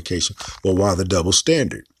wife for fornication. Well, why the double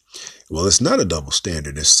standard? Well, it's not a double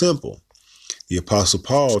standard. It's simple. The Apostle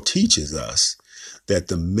Paul teaches us that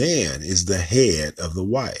the man is the head of the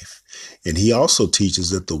wife. And he also teaches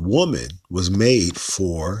that the woman was made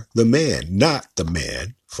for the man, not the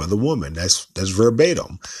man for the woman. That's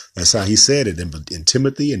verbatim. That's how he said it in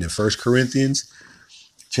Timothy and in 1 Corinthians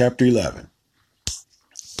chapter 11.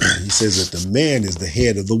 He says that the man is the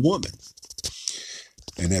head of the woman.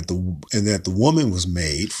 And that the woman was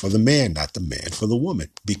made for the man, not the man for the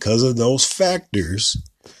woman. Because of those factors,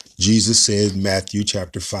 Jesus said in Matthew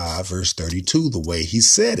chapter 5, verse 32, the way he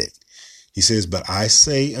said it. He says, "But I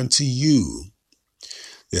say unto you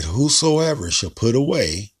that whosoever shall put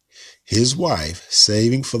away his wife,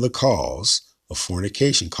 saving for the cause of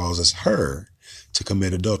fornication," causes her to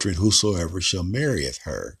commit adultery, "and whosoever shall marrieth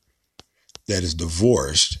her that is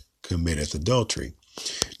divorced committeth adultery."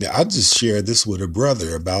 Now, I just shared this with a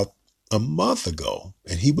brother about a month ago,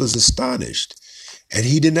 and he was astonished, and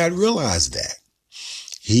he did not realize that.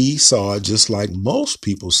 He saw it just like most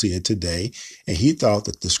people see it today, and he thought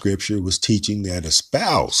that the scripture was teaching that a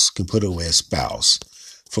spouse can put away a spouse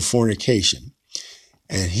for fornication,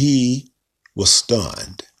 and he was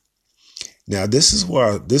stunned. Now, this is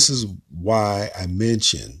why I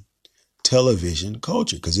mention television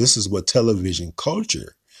culture, because this is what television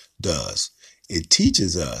culture does. It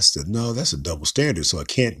teaches us that, no, that's a double standard, so it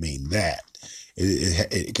can't mean that.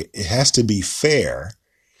 It has to be fair,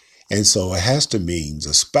 and so it has to mean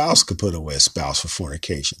a spouse could put away a spouse for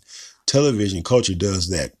fornication. Television culture does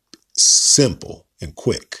that simple and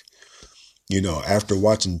quick. You know, after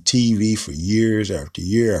watching TV for years after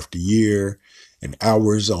year after year and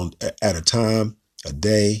hours at a time, a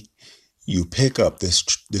day, you pick up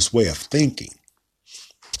this way of thinking,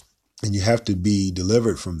 and you have to be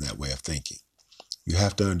delivered from that way of thinking. You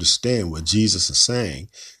have to understand what Jesus is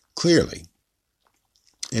saying clearly.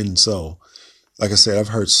 And so, like I said, I've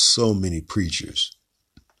heard so many preachers,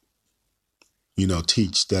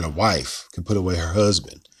 teach that a wife can put away her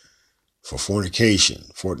husband for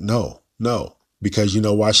fornication. No. Because you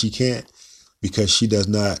know why she can't? Because she is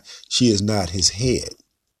not his head.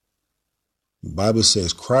 The Bible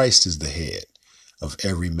says Christ is the head of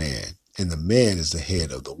every man, and the man is the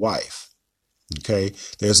head of the wife. Okay?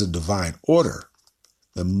 There's a divine order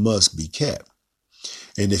that must be kept.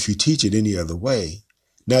 And if you teach it any other way,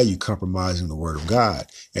 now you're compromising the word of God.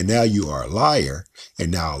 And now you are a liar.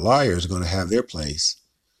 And now a liar is going to have their place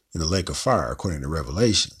in the lake of fire, according to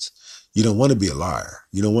Revelations. You don't want to be a liar.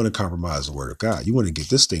 You don't want to compromise the word of God. You want to get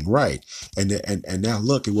this thing right. And now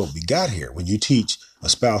look at what we got here. When you teach a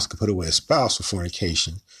spouse can put away a spouse for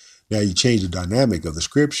fornication, now you change the dynamic of the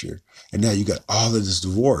scripture. And now you got all of this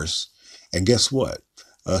divorce. And guess what?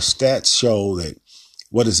 Stats show that,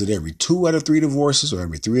 what is it, every 2 out of 3 divorces or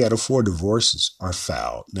every 3 out of 4 divorces are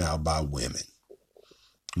fouled now by women.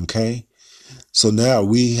 Okay? So now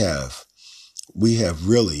we have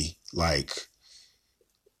really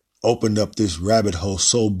opened up this rabbit hole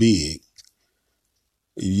so big,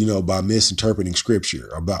 by misinterpreting scripture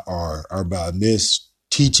or by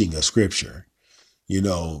misteaching a scripture,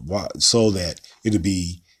 so that it'll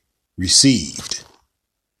be received.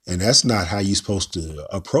 And that's not how you're supposed to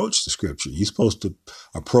approach the scripture. You're supposed to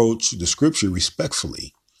approach the scripture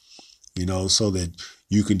respectfully, so that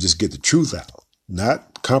you can just get the truth out,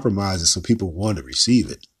 not compromise it so people want to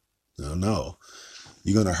receive it. No,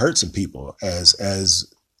 you're going to hurt some people as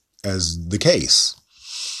the case.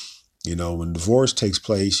 When divorce takes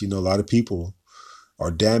place, a lot of people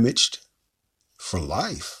are damaged for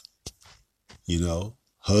life,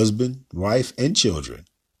 husband, wife, and children.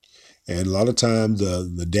 And a lot of times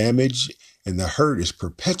the damage and the hurt is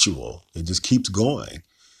perpetual. It just keeps going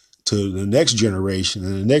to the next generation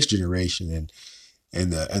and the next generation.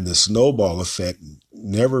 And the snowball effect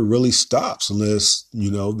never really stops unless,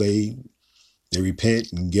 they repent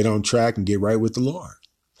and get on track and get right with the Lord.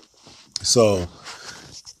 So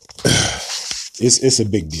it's a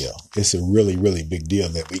big deal. It's a really, really big deal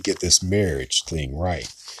that we get this marriage thing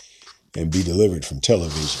right and be delivered from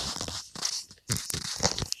television.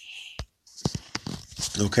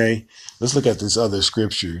 Okay, let's look at these other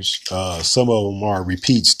scriptures. Some of them are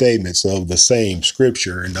repeat statements of the same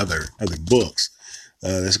scripture in other books.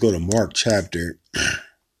 Let's go to Mark chapter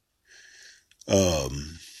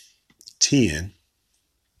 10.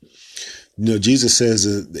 Jesus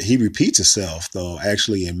says that he repeats himself, though,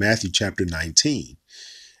 actually in Matthew chapter 19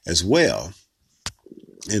 as well.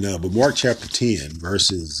 But Mark chapter 10,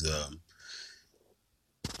 verses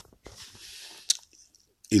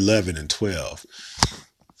 11 and 12.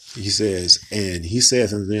 He says, and he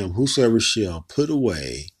saith unto them, whosoever shall put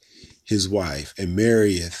away his wife and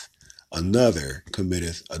marrieth another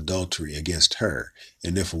committeth adultery against her.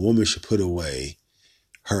 And if a woman should put away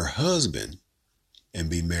her husband and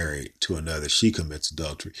be married to another, she commits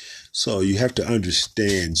adultery. So you have to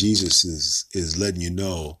understand, Jesus is letting you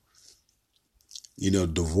know,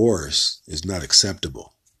 divorce is not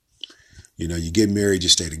acceptable. You get married, you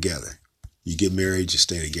stay together. You get married, you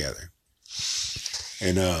stay together.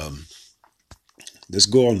 And let's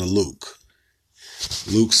go on to Luke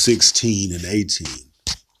 16 and 18.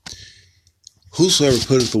 Whosoever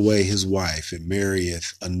putteth away his wife and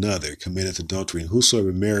marrieth another committeth adultery, and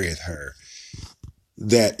whosoever marrieth her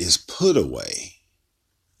that is put away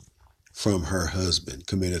from her husband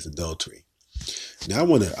committeth adultery. Now I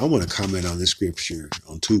want to comment on this scripture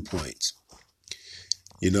on 2 points.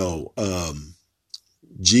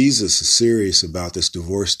 Jesus is serious about this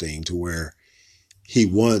divorce thing, to where he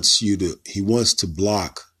wants to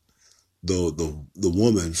block the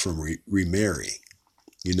woman from remarrying.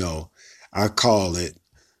 I call it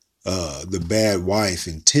the bad wife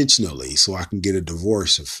intentionally, so I can get a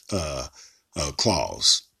divorce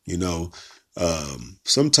clause.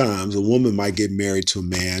 Sometimes a woman might get married to a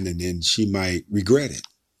man and then she might regret it.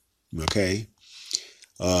 Okay.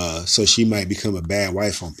 So she might become a bad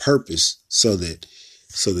wife on purpose so that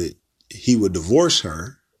he would divorce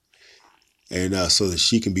her, and so that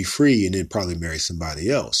she can be free and then probably marry somebody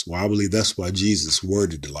else. Well, I believe that's why Jesus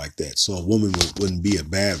worded it like that. So a woman wouldn't be a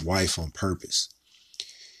bad wife on purpose.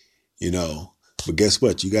 But guess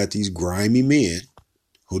what? You got these grimy men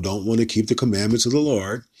who don't want to keep the commandments of the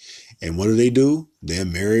Lord. And what do? They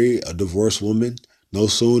marry a divorced woman. No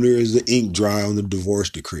sooner is the ink dry on the divorce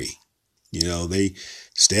decree. They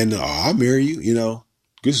stand there, I'll marry you,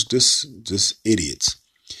 just idiots.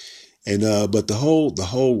 And, but the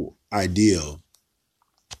whole ideal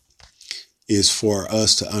is for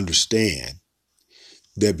us to understand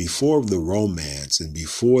that before the romance and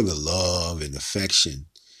before the love and affection,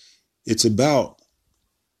 it's about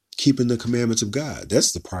keeping the commandments of God.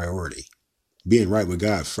 That's the priority. Being right with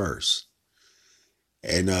God first.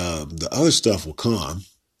 And the other stuff will come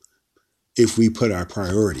if we put our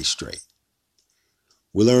priorities straight.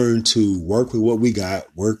 We learn to work with what we got,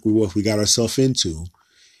 work with what we got ourselves into,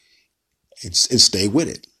 and stay with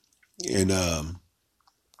it. And,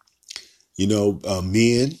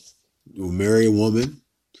 men will marry a woman,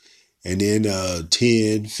 and then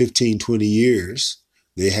 10, 15, 20 years,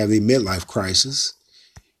 they have a midlife crisis,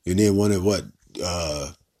 and then want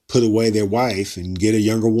to put away their wife and get a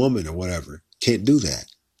younger woman or whatever. Can't do that.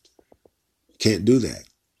 Can't do that.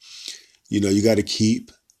 You got to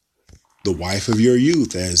keep the wife of your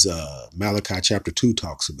youth, as Malachi chapter 2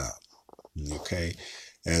 talks about. Okay.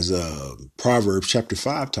 As Proverbs chapter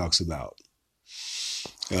 5 talks about.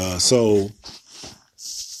 So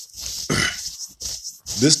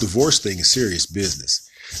this divorce thing is serious business.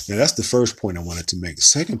 Now, that's the first point I wanted to make. The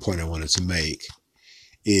second point I wanted to make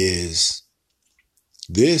is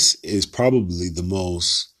this is probably the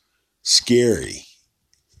most scary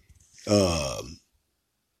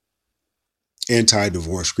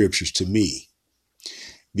anti-divorce scriptures to me,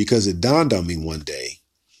 because it dawned on me one day.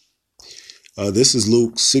 This is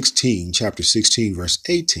Luke 16, chapter 16, verse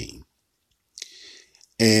 18.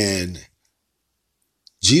 And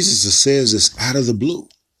Jesus says this out of the blue.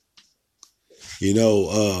 In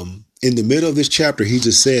the middle of this chapter, he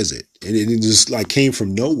just says it. And it just like came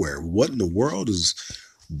from nowhere. What in the world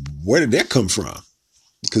where did that come from?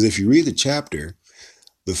 Because if you read the chapter,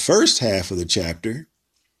 the first half of the chapter,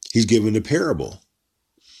 he's given a parable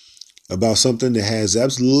about something that has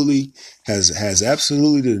absolutely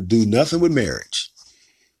to do nothing with marriage.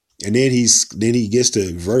 And then he gets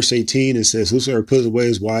to verse 18 and says, whosoever puts away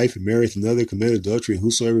his wife and marrieth another committeth adultery, and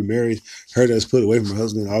whosoever married her that is put away from her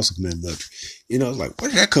husband also committed adultery. It's like,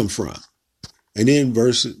 where did that come from? And then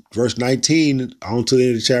verse 19 on to the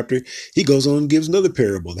end of the chapter, he goes on and gives another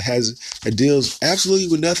parable that deals absolutely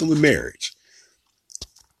with nothing with marriage.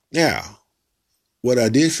 Now, what I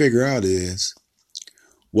did figure out is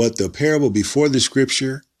what the parable before the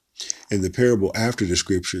scripture and the parable after the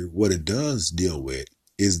scripture, what it does deal with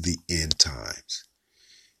is the end times.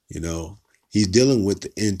 He's dealing with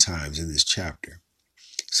the end times in this chapter.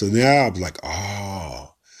 So now I'm like,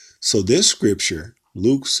 so this scripture,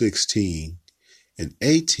 Luke 16 and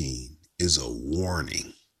 18, is a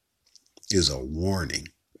warning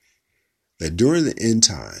that during the end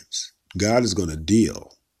times, God is going to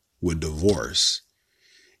deal with divorce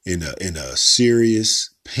in a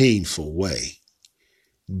serious, painful way.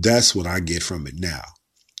 That's what I get from it now,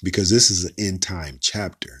 because this is an end time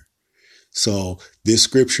chapter. So this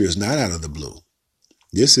scripture is not out of the blue.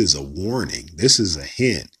 This is a warning. This is a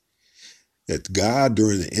hint that God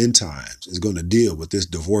during the end times is going to deal with this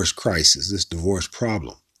divorce crisis, this divorce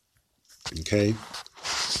problem. Okay.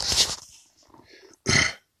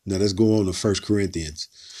 Now let's go on to 1 Corinthians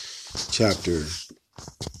chapter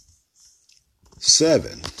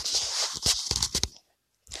 7.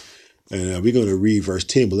 And we're going to read verse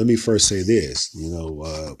 10, but let me first say this,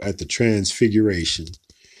 at the transfiguration,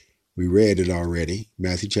 we read it already,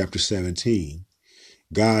 Matthew chapter 17.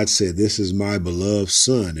 God said, "This is my beloved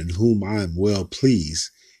son in whom I am well pleased.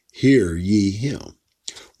 Hear ye him."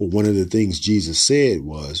 Well, one of the things Jesus said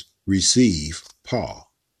was, receive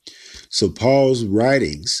Paul. So Paul's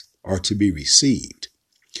writings are to be received.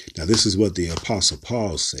 Now, this is what the Apostle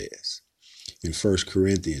Paul says in 1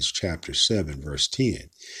 Corinthians chapter 7, verse 10.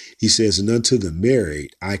 He says, "And unto the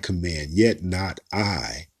married I command, yet not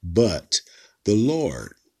I, but the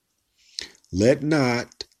Lord. Let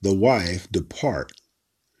not the wife depart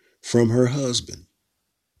from her husband.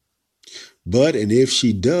 But, and if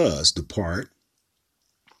she does depart,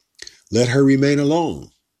 let her remain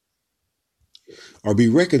alone, or be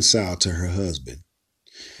reconciled to her husband.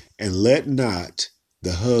 And let not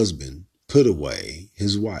the husband put away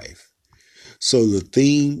his wife." So the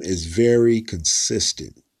theme is very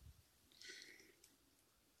consistent.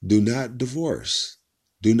 Do not divorce.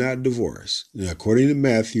 Do not divorce. Now, according to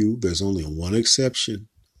Matthew, there's only one exception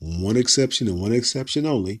and one exception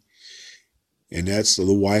only. And that's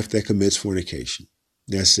the wife that commits fornication.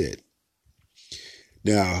 That's it.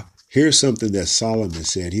 Now, here's something that Solomon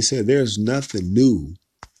said. He said, there's nothing new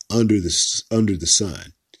under the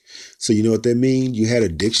sun. So you know what that means? You had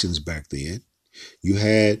addictions back then. You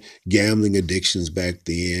had gambling addictions back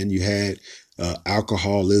then. You had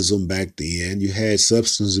alcoholism back then. You had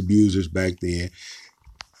substance abusers back then.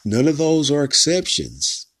 None of those are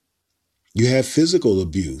exceptions. You have physical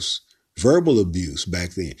abuse, verbal abuse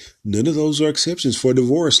back then. None of those are exceptions for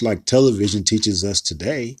divorce, like television teaches us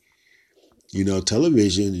today.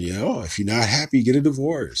 Television, if you're not happy, get a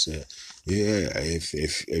divorce.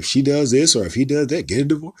 If she does this or if he does that, get a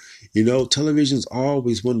divorce. Television's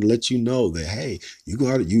always want to let you know that, hey, you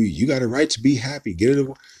got a right to be happy. Get a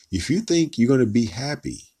divorce. If you think you're going to be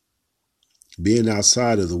happy being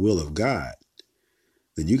outside of the will of God,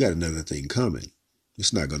 then you got another thing coming.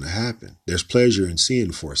 It's not going to happen. There's pleasure in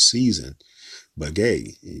sin for a season, but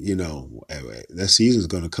hey, that season is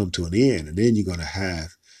going to come to an end, and then you're going to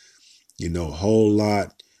have, a whole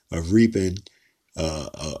lot of reaping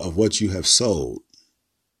of what you have sowed,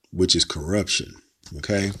 which is corruption.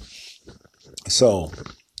 Okay, so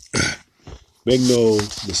make no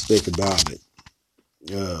mistake about it.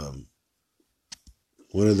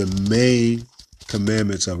 One of the main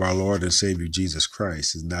commandments of our Lord and Savior Jesus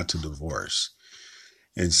Christ is not to divorce.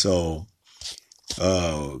 And so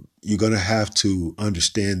you're going to have to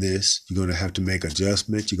understand this. You're going to have to make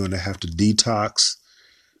adjustments. You're going to have to detox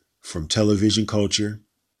from television culture,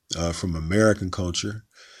 from American culture.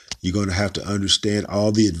 You're going to have to understand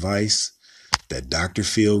all the advice that Dr.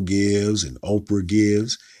 Phil gives and Oprah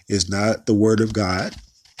gives is not the word of God.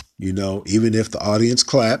 Even if the audience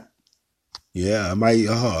clap,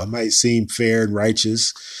 it might seem fair and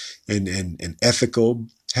righteous and ethical.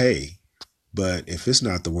 Hey, but if it's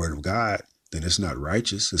not the word of God, then it's not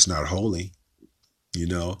righteous. It's not holy.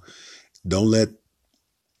 Don't let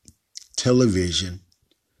television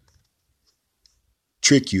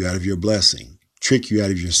trick you out of your blessing, trick you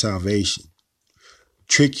out of your salvation,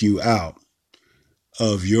 trick you out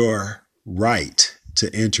of your right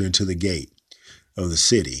to enter into the gate of the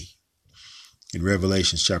city in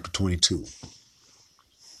Revelation chapter 22.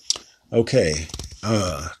 Okay,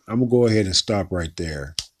 I'm going to go ahead and stop right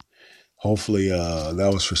there. Hopefully that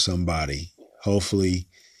was for somebody. Hopefully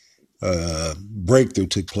breakthrough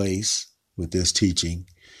took place with this teaching.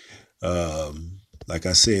 Like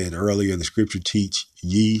I said earlier, the scripture teach,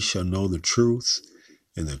 ye shall know the truth,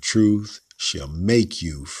 and the truth shall make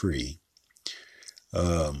you free.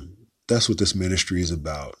 That's what this ministry is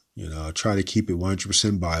about. I try to keep it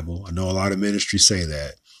 100% Bible. I know a lot of ministries say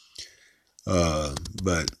that.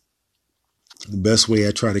 But the best way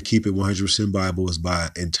I try to keep it 100% Bible is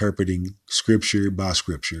by interpreting scripture by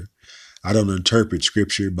scripture. I don't interpret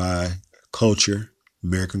scripture by culture,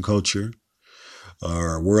 American culture,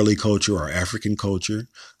 or worldly culture, or African culture.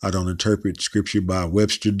 I don't interpret scripture by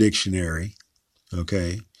Webster Dictionary.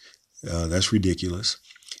 Okay. That's ridiculous.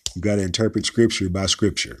 You got to interpret scripture by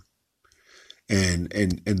scripture. And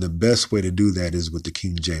the best way to do that is with the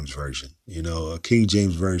King James Version. A King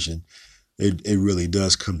James Version, it really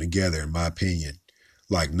does come together, in my opinion,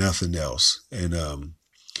 like nothing else. And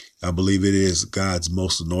I believe it is God's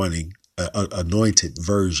most anointed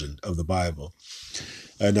version of the Bible.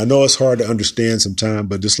 And I know it's hard to understand sometimes,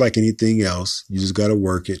 but just like anything else, you just got to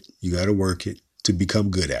work it. You got to work it to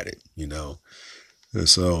become good at it, And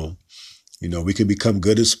so, we can become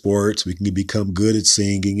good at sports. We can become good at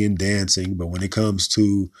singing and dancing. But when it comes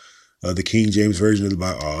to the King James Version of the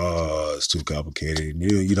Bible, it's too complicated.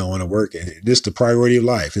 You don't want to work it. This is the priority of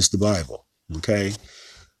life. It's the Bible. Okay.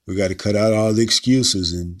 We got to cut out all the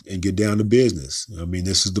excuses and get down to business.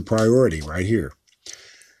 This is the priority right here.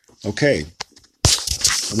 Okay.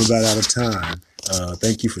 I'm about out of time.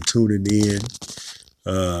 Thank you for tuning in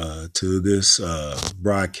to this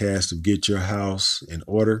broadcast of Get Your House in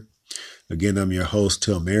Order. Again, I'm your host,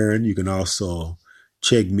 Tim Aaron. You can also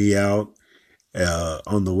check me out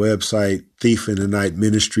on the website,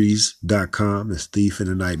 thiefinthenightministries.com. It's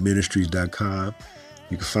thiefinthenightministries.com.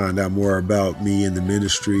 You can find out more about me and the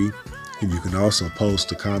ministry, and you can also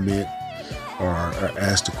post a comment or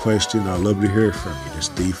ask a question. I'd love to hear from you. It's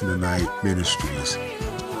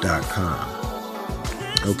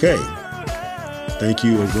thiefinthenightministries.com. Okay. Thank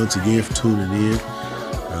you once again for tuning in.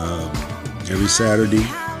 Every Saturday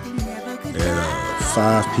at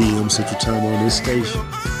 5 p.m. Central Time on this station.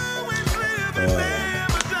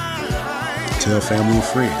 Tell family and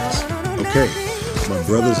friends. Okay, my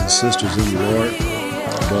brothers and sisters in the Lord,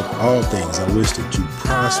 above all things, I wish that you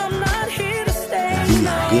prosper and be in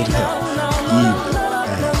good health,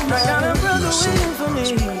 even as your soul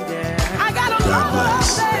prospers. God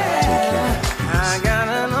bless. Take care.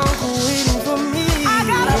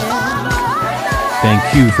 Thank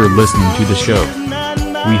you for listening to the show.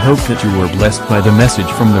 We hope that you were blessed by the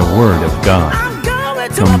message from the Word of God.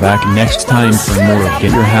 Come back next time for more of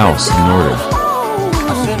Get Your House in Order.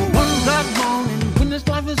 I said one black morning, when this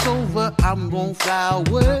life is over, I'm gonna fly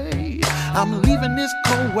away. I'm leaving this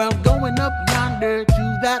cold world, going up yonder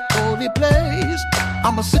to that holy place.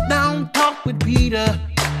 I'ma sit down, talk with Peter,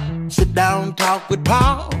 sit down, talk with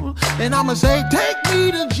Paul, and I'ma say, take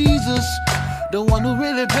me to Jesus, the one who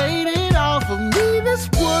really paid it all for me. This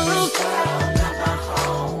world.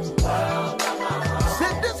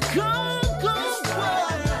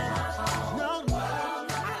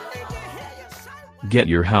 Get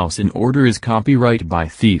Your House in Order is copyright by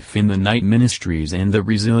Thief in the Night Ministries and the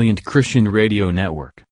Resilient Christian Radio Network.